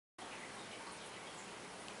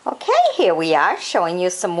Okay, here we are showing you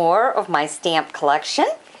some more of my stamp collection.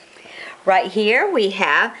 Right here we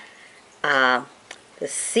have the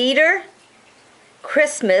Cedar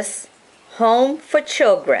Christmas Home for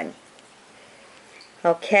Children.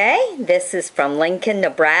 Okay, this is from Lincoln,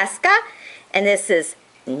 Nebraska, and this is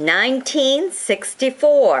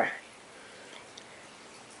 1964.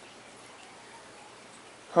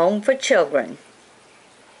 Home for Children.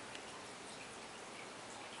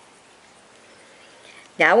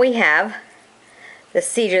 Now we have the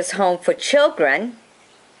Cedars Home for Children.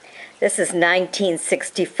 This is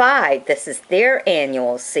 1965. This is their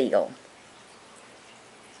annual seal.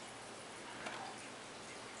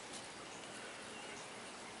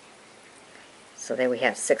 So there we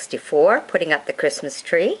have 64, putting up the Christmas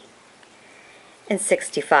tree. And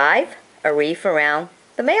 65, a wreath around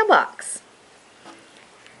the mailbox.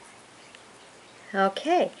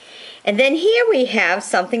 Okay, and then here we have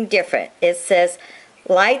something different. It says,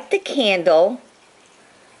 light the candle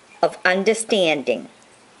of understanding.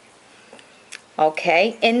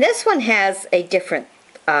 Okay, and this one has a different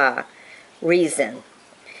reason.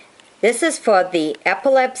 This is for the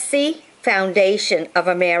Epilepsy Foundation of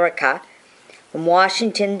America from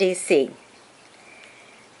Washington, D.C.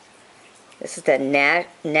 This is the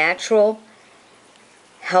Natural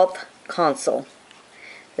Health Council.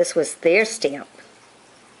 This was their stamp.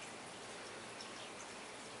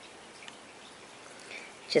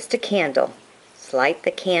 Just a candle. Let's light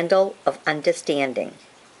the candle of understanding.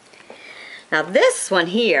 Now this one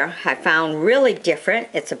here I found really different.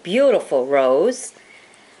 It's a beautiful rose.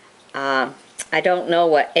 I don't know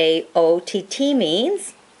what AOTT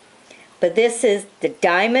means, but this is the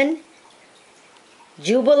Diamond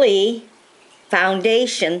Jubilee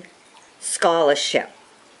Foundation Scholarship.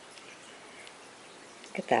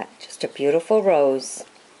 Look at that, just a beautiful rose.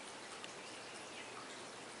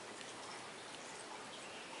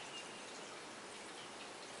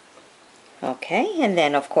 Okay, and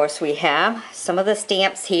then of course we have some of the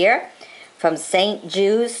stamps here from St.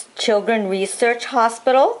 Jude's Children's Research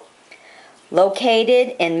Hospital,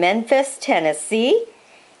 located in Memphis, Tennessee,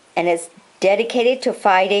 and it's dedicated to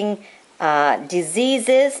fighting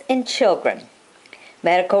diseases in children,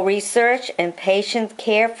 medical research, and patient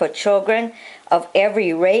care for children of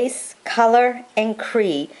every race, color, and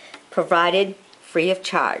creed, provided free of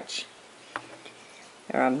charge.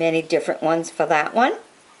 There are many different ones for that one.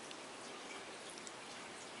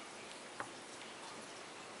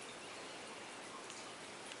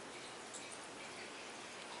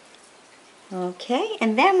 Okay,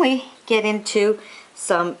 and then we get into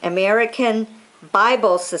some American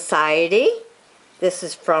Bible Society. This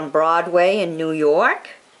is from Broadway in New York.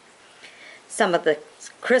 Some of the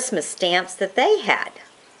Christmas stamps that they had.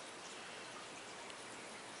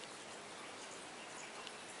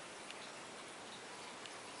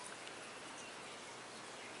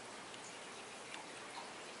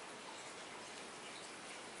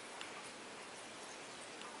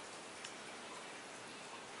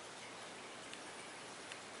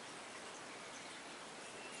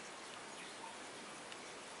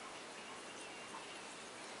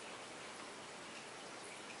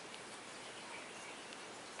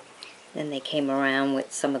 Then they came around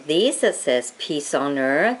with some of these that says peace on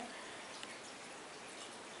earth,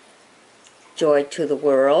 joy to the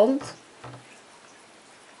world,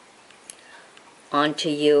 unto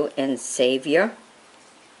you and Savior,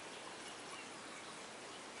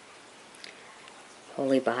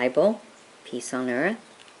 Holy Bible, peace on earth.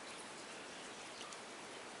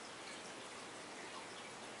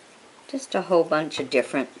 Just a whole bunch of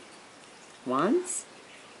different ones.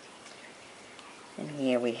 And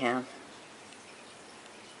here we have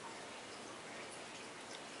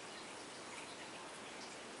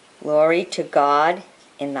glory to God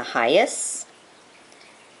in the highest.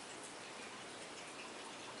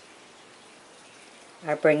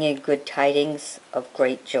 I bring you good tidings of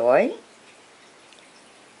great joy.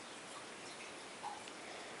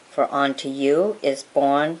 For unto you is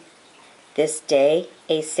born this day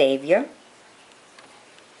a Savior.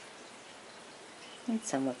 And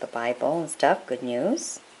some of the Bible and stuff, good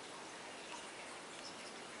news.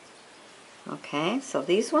 Okay, so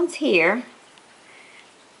these ones here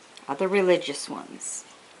are the religious ones.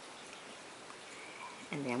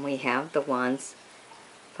 And then we have the ones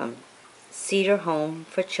from Cedar Home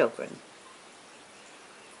for Children.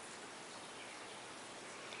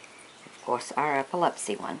 Of course, our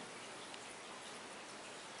epilepsy one.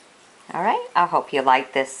 Alright, I hope you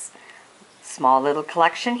like this small little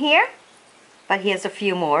collection here. But here's a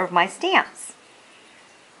few more of my stamps.